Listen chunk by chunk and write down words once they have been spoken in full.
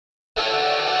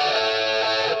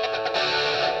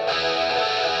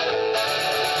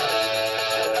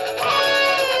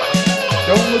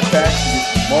back to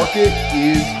This Market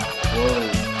is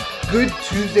Closed. Good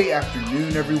Tuesday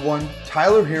afternoon, everyone.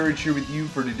 Tyler Herriage here with you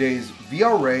for today's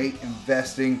VRA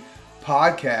Investing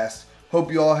Podcast. Hope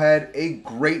you all had a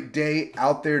great day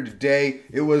out there today.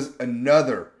 It was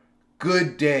another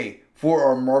good day for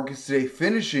our markets today,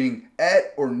 finishing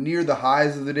at or near the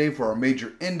highs of the day for our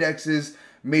major indexes,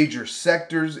 major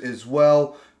sectors as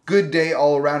well. Good day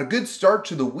all around. A good start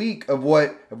to the week of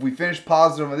what, if we finish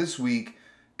positive on this week,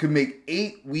 could make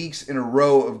 8 weeks in a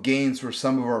row of gains for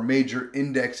some of our major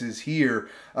indexes here.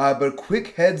 But a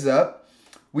quick heads up,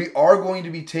 we are going to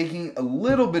be taking a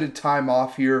little bit of time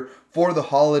off here for the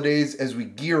holidays as we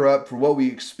gear up for what we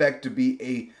expect to be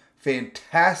a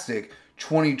fantastic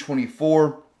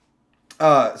 2024.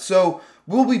 So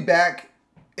we'll be back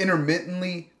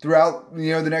intermittently throughout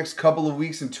the next couple of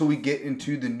weeks until we get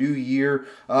into the new year.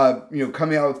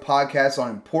 Coming out with podcasts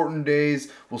on important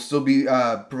days. We'll still be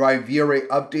providing VRA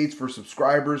updates for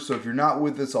subscribers. So if you're not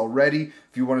with us already,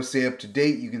 if you want to stay up to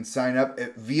date, you can sign up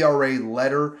at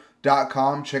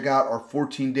VRAletter.com. Check out our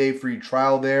 14-day free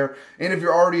trial there. And if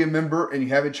you're already a member and you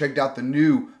haven't checked out the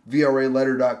new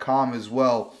VRAletter.com as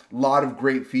well, a lot of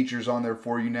great features on there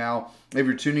for you now. If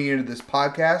you're tuning into this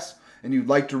podcast and you'd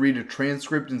like to read a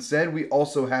transcript instead, we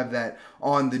also have that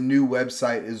on the new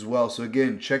website as well. So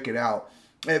again, check it out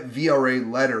at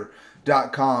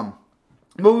VRAletter.com.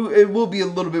 It will be a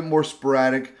little bit more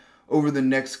sporadic over the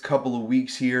next couple of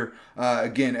weeks here,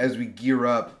 again, as we gear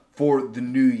up for the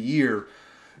new year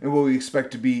and what we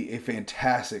expect to be a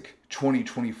fantastic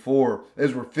 2024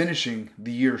 as we're finishing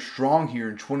the year strong here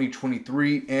in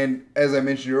 2023. And as I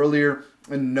mentioned earlier,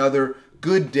 another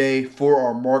good day for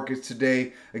our markets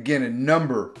today. Again, a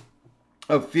number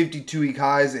of 52-week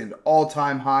highs and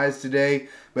all-time highs today.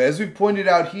 But as we pointed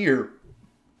out here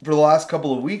for the last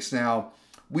couple of weeks now,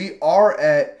 we are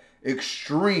at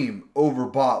extreme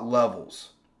overbought levels.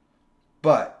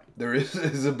 But there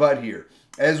is a but here.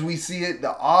 As we see it,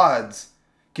 the odds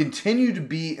continue to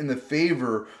be in the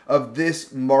favor of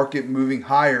this market moving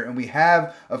higher, and we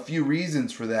have a few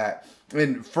reasons for that.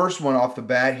 And first one off the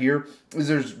bat here is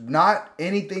there's not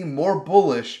anything more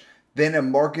bullish than a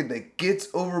market that gets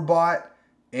overbought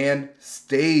and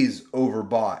stays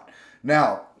overbought.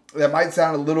 Now, that might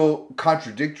sound a little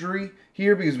contradictory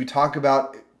here because we talk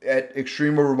about at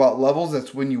extreme overbought levels,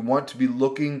 that's when you want to be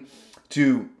looking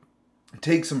to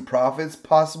take some profits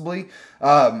possibly.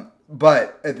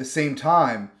 But at the same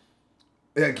time,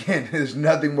 again, there's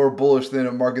nothing more bullish than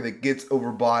a market that gets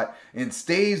overbought and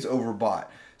stays overbought.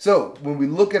 So when we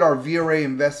look at our VRA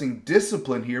investing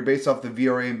discipline here based off the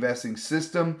VRA investing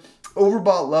system,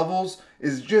 overbought levels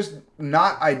is just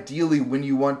not ideally when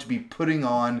you want to be putting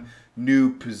on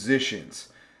new positions.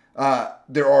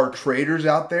 There are traders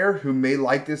out there who may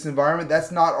like this environment.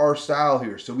 That's not our style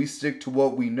here. So we stick to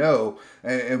what we know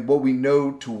and what we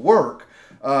know to work.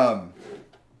 So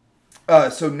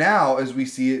now, as we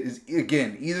see it, is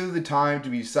again, either the time to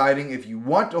be deciding if you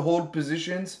want to hold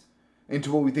positions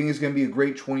into what we think is going to be a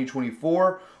great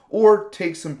 2024 or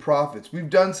take some profits. We've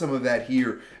done some of that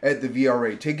here at the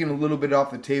VRA, taking a little bit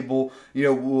off the table.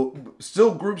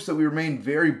 Still groups that we remain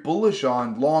very bullish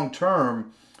on long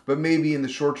term, but maybe in the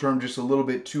short term just a little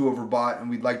bit too overbought, and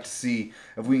we'd like to see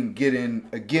if we can get in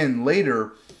again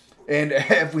later. And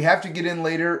if we have to get in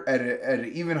later at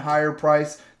an even higher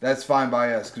price, that's fine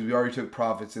by us because we already took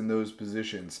profits in those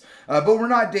positions. But we're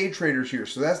not day traders here,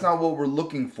 so that's not what we're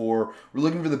looking for. We're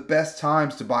looking for the best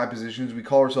times to buy positions. We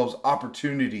call ourselves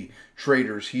opportunity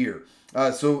traders here.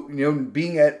 So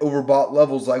being at overbought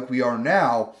levels like we are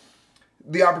now,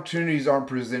 the opportunities aren't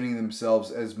presenting themselves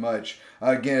as much.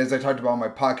 Again, as I talked about on my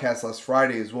podcast last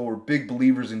Friday as well, we're big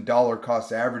believers in dollar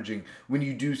cost averaging when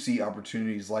you do see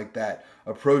opportunities like that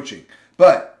approaching.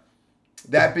 But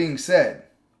that being said,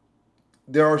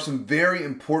 there are some very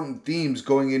important themes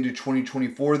going into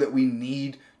 2024 that we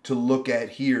need to look at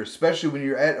here, especially when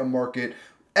you're at a market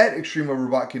at extreme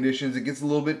overbought conditions. It gets a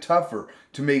little bit tougher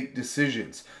to make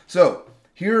decisions. So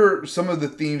here are some of the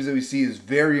themes that we see as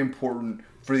very important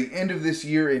for the end of this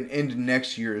year and into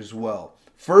next year as well.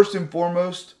 First and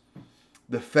foremost,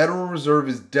 the Federal Reserve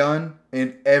is done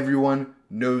and everyone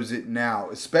knows it now,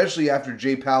 especially after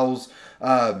Jay Powell's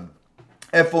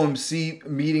FOMC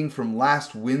meeting from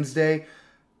last Wednesday.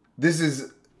 This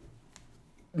is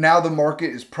now the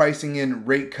market is pricing in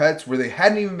rate cuts where they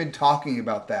hadn't even been talking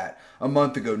about that a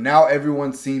month ago. Now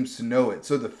everyone seems to know it.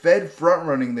 So the Fed front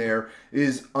running there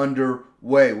is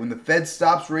underway. When the Fed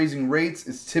stops raising rates,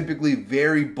 it's typically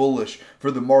very bullish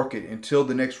for the market until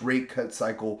the next rate cut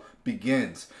cycle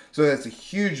begins. So that's a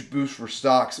huge boost for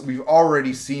stocks. We've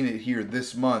already seen it here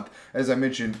this month. As I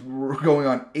mentioned, we're going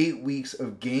on 8 weeks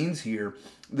of gains here.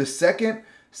 The second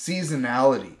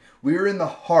seasonality. We are in the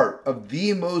heart of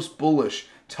the most bullish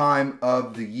time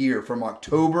of the year, from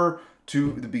October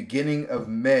to the beginning of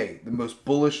May, the most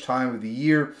bullish time of the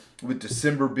year, with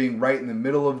December being right in the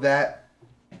middle of that.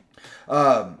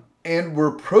 And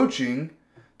we're approaching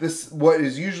this, what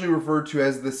is usually referred to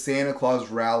as the Santa Claus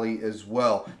rally as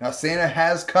well. Now, Santa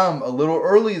has come a little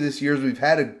early this year, as we've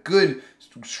had a good,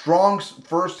 strong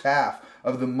first half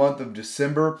of the month of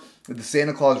December. The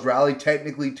Santa Claus rally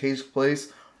technically takes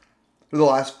place for the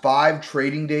last 5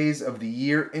 trading days of the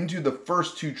year into the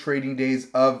first 2 trading days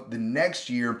of the next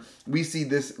year. We see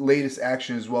this latest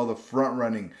action as well, the front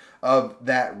running of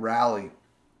that rally.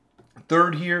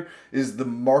 Third here is the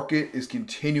market is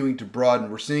continuing to broaden.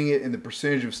 We're seeing it in the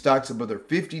percentage of stocks above their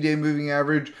 50-day moving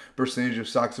average, percentage of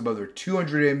stocks above their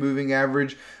 200-day moving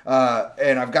average.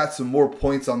 And I've got some more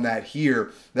points on that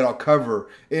here that I'll cover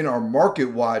in our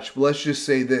market watch. But let's just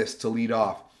say this to lead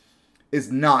off. It's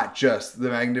not just the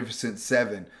Magnificent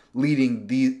Seven leading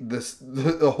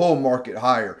the whole market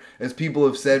higher. As people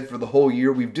have said for the whole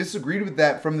year, we've disagreed with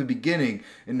that from the beginning,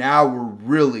 and now we're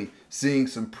really seeing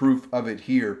some proof of it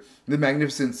here. The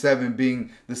Magnificent Seven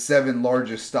being the 7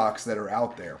 largest stocks that are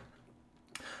out there.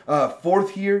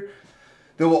 Fourth here,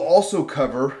 that we'll also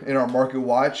cover in our market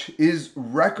watch is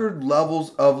record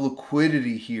levels of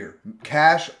liquidity here.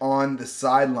 Cash on the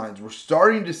sidelines. We're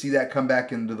starting to see that come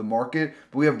back into the market,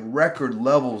 but we have record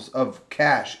levels of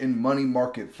cash in money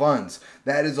market funds.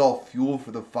 That is all fuel for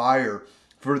the fire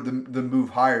for the move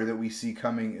higher that we see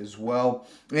coming as well.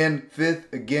 And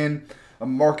fifth, again, a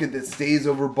market that stays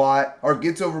overbought or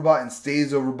gets overbought and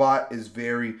stays overbought is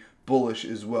very bullish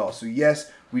as well. So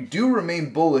yes, we do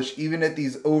remain bullish even at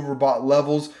these overbought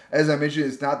levels. As I mentioned,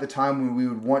 it's not the time when we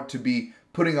would want to be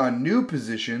putting on new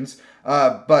positions,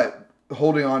 but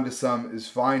holding on to some is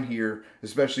fine here,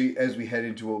 especially as we head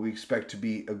into what we expect to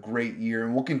be a great year.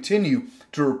 And we'll continue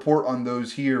to report on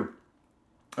those here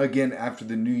again after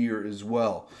the new year as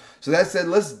well. So that said,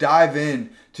 let's dive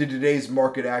in to today's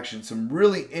market action. Some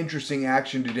really interesting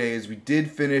action today, as we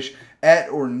did finish at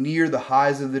or near the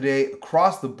highs of the day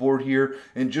across the board here.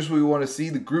 And just what we want to see,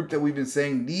 the group that we've been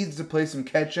saying needs to play some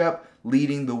catch up,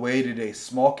 leading the way today.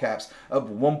 Small caps up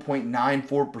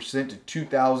 1.94% to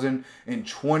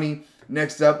 2,020.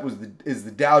 Next up is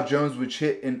the Dow Jones, which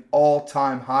hit an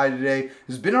all-time high today.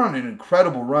 Has been on an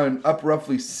incredible run, up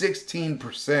roughly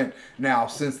 16% now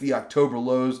since the October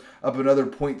lows, up another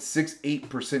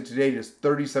 0.68% today, just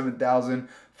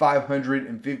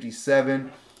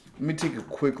 37,557. Let me take a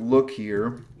quick look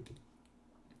here.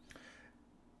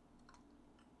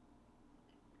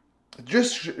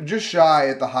 Just shy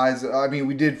at the highs. I mean,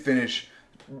 we did finish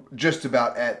just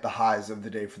about at the highs of the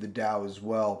day for the Dow as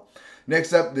well.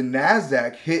 Next up, the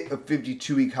NASDAQ hit a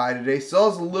 52-week high today. Still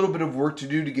has a little bit of work to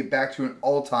do to get back to an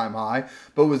all-time high,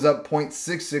 but was up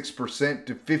 0.66%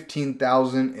 to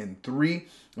 15,003.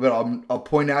 But I'll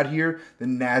point out here, the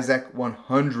NASDAQ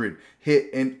 100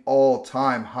 hit an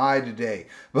all-time high today.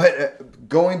 But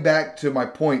going back to my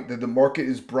point that the market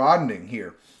is broadening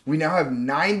here, we now have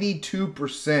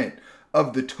 92%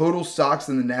 of the total stocks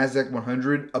in the NASDAQ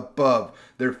 100 above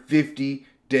their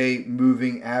 50-day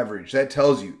moving average. That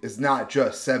tells you it's not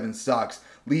just 7 stocks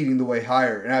leading the way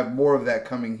higher, and I have more of that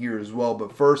coming here as well.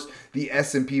 But first, the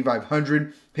S&P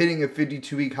 500 hitting a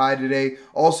 52-week high today,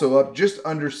 also up just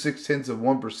under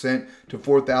 0.6% to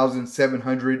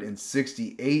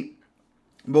 4,768.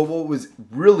 But what was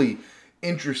really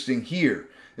interesting here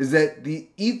is that the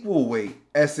equal weight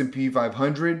S&P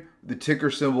 500, the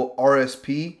ticker symbol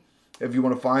RSP, if you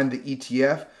want to find the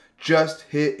ETF, just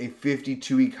hit a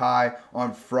 52-week high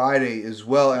on Friday as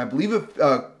well. And I believe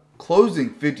a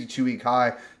closing 52-week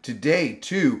high today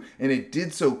too, and it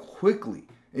did so quickly.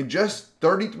 In just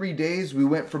 33 days, we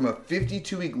went from a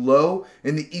 52-week low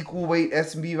in the equal weight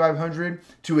S&P 500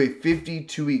 to a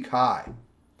 52-week high.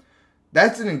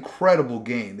 That's an incredible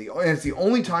gain. And it's the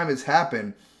only time it's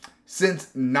happened since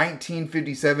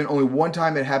 1957. Only one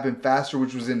time it happened faster,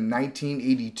 which was in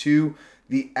 1982.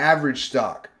 The average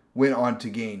stock went on to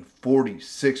gain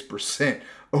 46%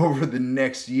 over the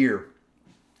next year.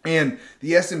 And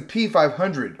the S&P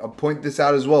 500, I'll point this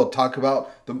out as well, talking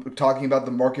about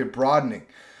the market broadening.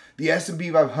 The S&P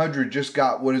 500 just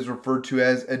got what is referred to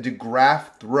as a de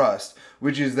Graaf thrust,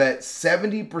 which is that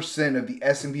 70% of the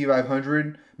S&P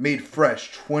 500 made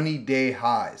fresh 20-day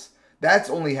highs. That's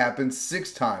only happened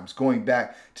 6 times going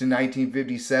back to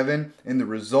 1957, and the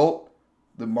result,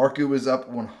 the market was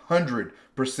up 100%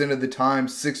 of the time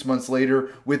 6 months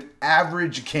later, with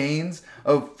average gains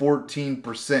of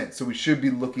 14%. So we should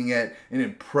be looking at an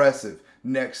impressive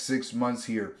next 6 months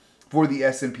here for the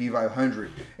S&P 500.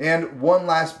 And one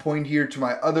last point here to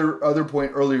my other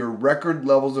point earlier, record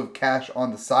levels of cash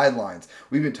on the sidelines.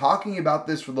 We've been talking about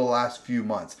this for the last few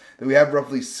months, that we have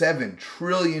roughly $7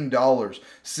 trillion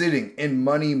sitting in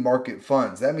money market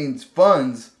funds. That means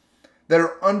funds that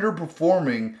are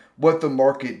underperforming what the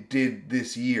market did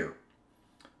this year.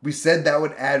 We said that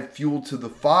would add fuel to the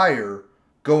fire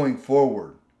going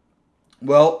forward.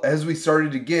 Well, as we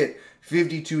started to get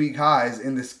 52-week highs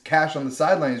and this cash on the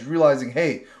sidelines, realizing,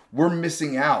 hey, we're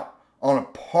missing out on a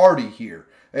party here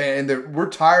and that we're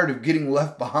tired of getting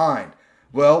left behind.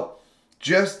 Well,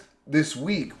 just this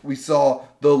week, we saw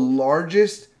the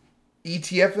largest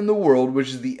ETF in the world, which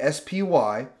is the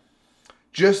SPY,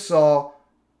 just saw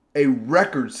a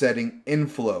record-setting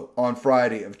inflow on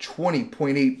Friday of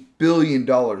 $20.8 billion,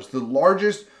 the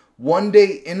largest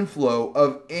one-day inflow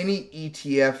of any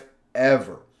ETF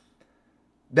ever.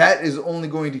 That is only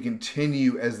going to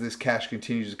continue as this cash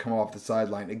continues to come off the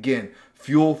sideline. Again,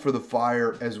 fuel for the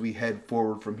fire as we head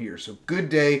forward from here. So good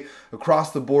day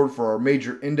across the board for our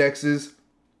major indexes.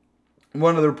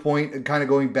 One other point, kind of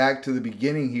going back to the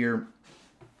beginning here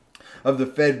of the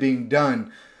Fed being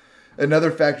done, another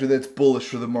factor that's bullish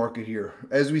for the market here.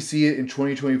 As we see it in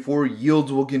 2024,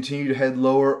 yields will continue to head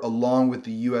lower along with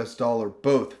the US dollar,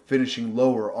 both finishing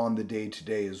lower on the day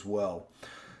today as well.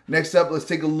 Next up, let's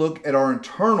take a look at our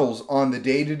internals on the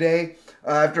day today.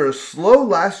 After a slow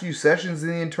last few sessions in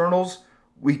the internals,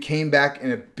 we came back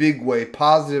in a big way,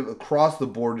 positive across the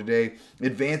board today.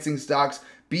 Advancing stocks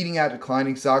beating out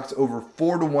declining stocks, over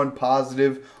 4-to-1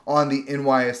 positive on the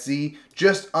NYSE,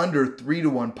 just under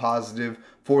 3-to-1 positive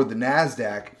for the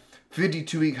NASDAQ.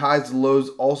 52-week highs and lows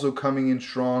also coming in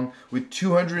strong, with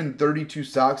 232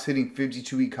 stocks hitting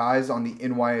 52-week highs on the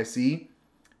NYSE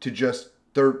to just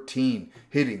 13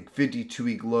 hitting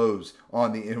 52-week lows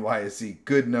on the NYSE.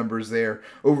 Good numbers there.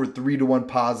 Over 3-to-1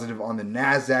 positive on the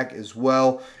NASDAQ as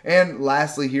well. And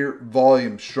lastly here,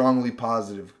 volume strongly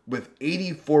positive with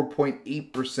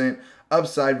 84.8%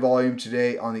 upside volume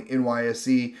today on the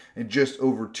NYSE and just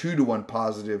over 2-to-1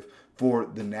 positive for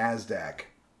the NASDAQ.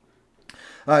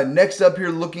 Next up here,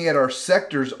 looking at our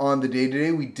sectors on the day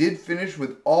today, we did finish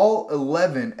with all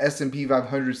 11 S&P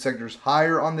 500 sectors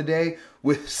higher on the day,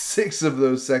 with 6 of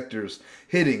those sectors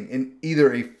hitting in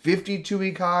either a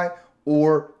 52-week high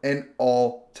or an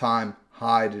all-time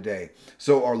high today.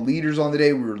 So our leaders on the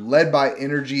day, we were led by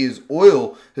energy as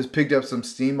oil has picked up some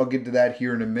steam. I'll get to that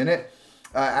here in a minute.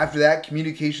 After that,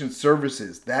 communication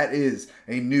services, that is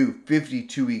a new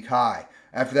 52-week high.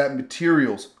 After that,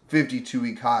 materials,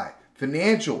 52-week high.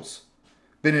 Financials,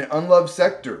 been an unloved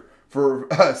sector for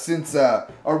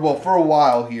for a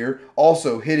while here,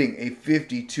 also hitting a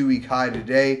 52-week high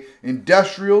today.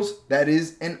 Industrials, that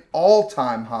is an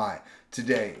all-time high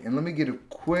today. And let me get a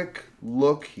quick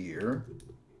look here.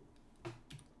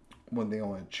 One thing I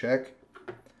want to check.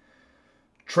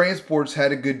 Transports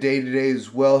had a good day today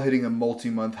as well, hitting a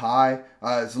multi-month high.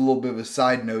 It's a little bit of a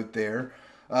side note there.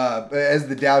 As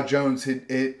the Dow Jones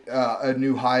hit a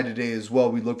new high today as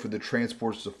well, we look for the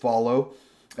transports to follow,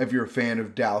 if you're a fan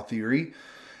of Dow theory.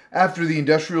 After the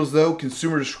industrials, though,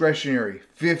 consumer discretionary,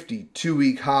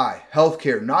 52-week high.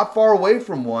 Healthcare, not far away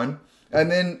from one.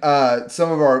 And then some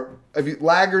of our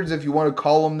laggards, if you want to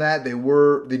call them that, they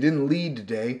didn't lead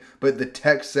today, but the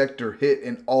tech sector hit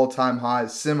an all-time high.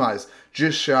 Semis,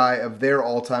 just shy of their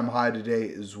all-time high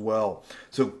today as well.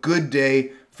 So good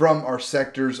day from our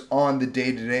sectors on the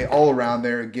day today, all around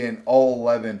there. Again, all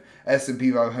 11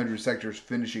 S&P 500 sectors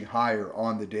finishing higher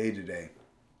on the day today.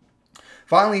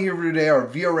 Finally here for today, our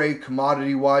VRA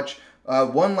commodity watch.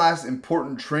 One last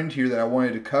important trend here that I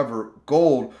wanted to cover.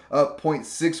 Gold up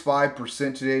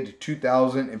 0.65% today to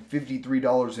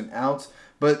 $2,053 an ounce.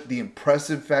 But the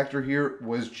impressive factor here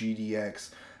was GDX.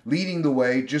 Leading the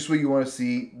way, just what you want to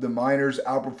see, the miners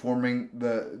outperforming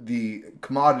the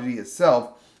commodity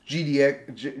itself.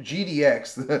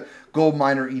 GDX, the gold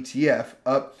miner ETF,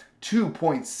 up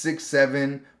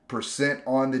 2.67%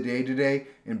 on the day today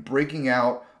and breaking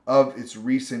out of its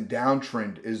recent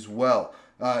downtrend as well.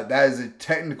 That is a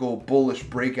technical bullish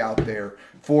breakout there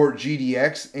for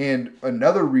GDX. And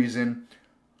another reason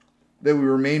that we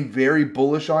remain very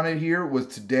bullish on it here was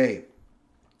today.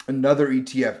 Another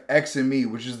ETF,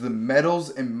 XME, which is the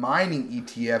metals and mining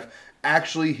ETF,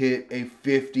 actually hit a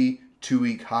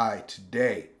 52-week high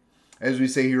today. As we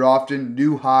say here often,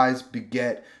 new highs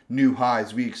beget new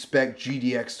highs. We expect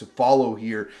GDX to follow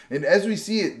here. And as we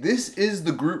see it, this is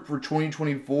the group for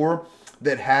 2024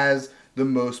 that has the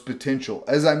most potential.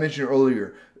 As I mentioned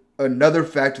earlier, another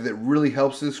factor that really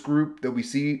helps this group that we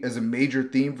see as a major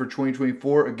theme for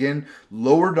 2024, again,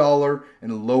 lower dollar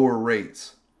and lower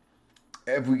rates.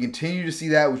 If we continue to see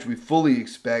that, which we fully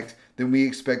expect, then we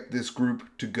expect this group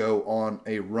to go on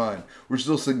a run. We're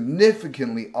still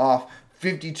significantly off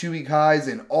 52-week highs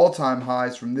and all-time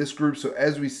highs from this group. So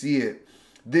as we see it,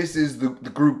 this is the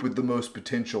group with the most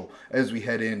potential as we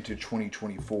head into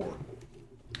 2024.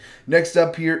 Next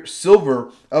up here,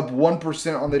 silver up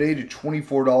 1% on the day to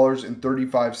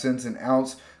 $24.35 an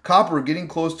ounce. Copper getting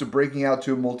close to breaking out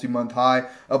to a multi-month high,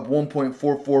 up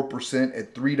 1.44%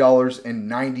 at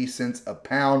 $3.90 a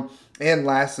pound. And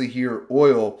lastly here,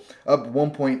 oil up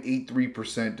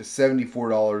 1.83% to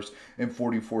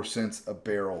 $74.44 a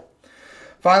barrel.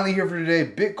 Finally here for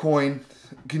today, Bitcoin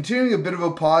continuing a bit of a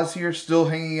pause here, still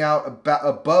hanging out about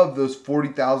above those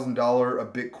 $40,000 a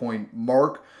Bitcoin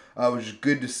mark, which is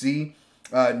good to see.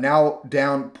 Now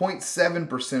down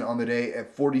 0.7% on the day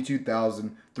at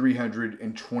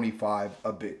 $42,325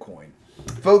 a Bitcoin.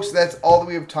 Folks, that's all that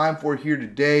we have time for here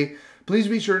today. Please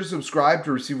be sure to subscribe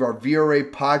to receive our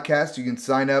VRA podcast. You can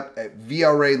sign up at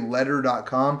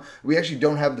vraletter.com. We actually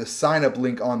don't have the sign up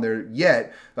link on there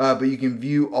yet, but you can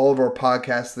view all of our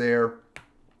podcasts there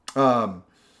and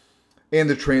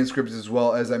the transcripts as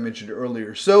well, as I mentioned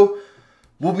earlier. So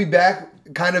we'll be back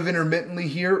kind of intermittently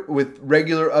here with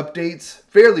regular updates,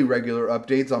 fairly regular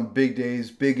updates on big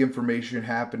days, big information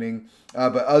happening.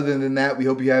 But other than that, we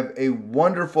hope you have a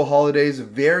wonderful holidays, a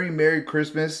very Merry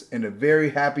Christmas, and a very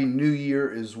Happy New Year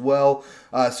as well.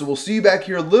 So we'll see you back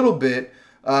here a little bit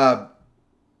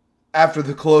after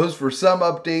the close for some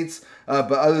updates.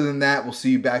 But other than that, we'll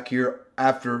see you back here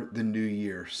after the new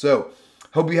year. So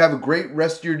hope you have a great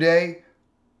rest of your day.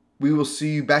 We will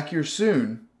see you back here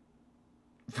soon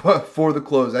for the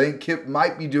close. I think Kip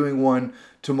might be doing one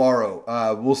tomorrow.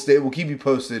 We'll keep you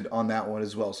posted on that one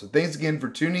as well. So thanks again for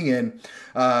tuning in.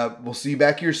 We'll see you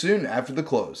back here soon after the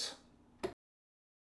close.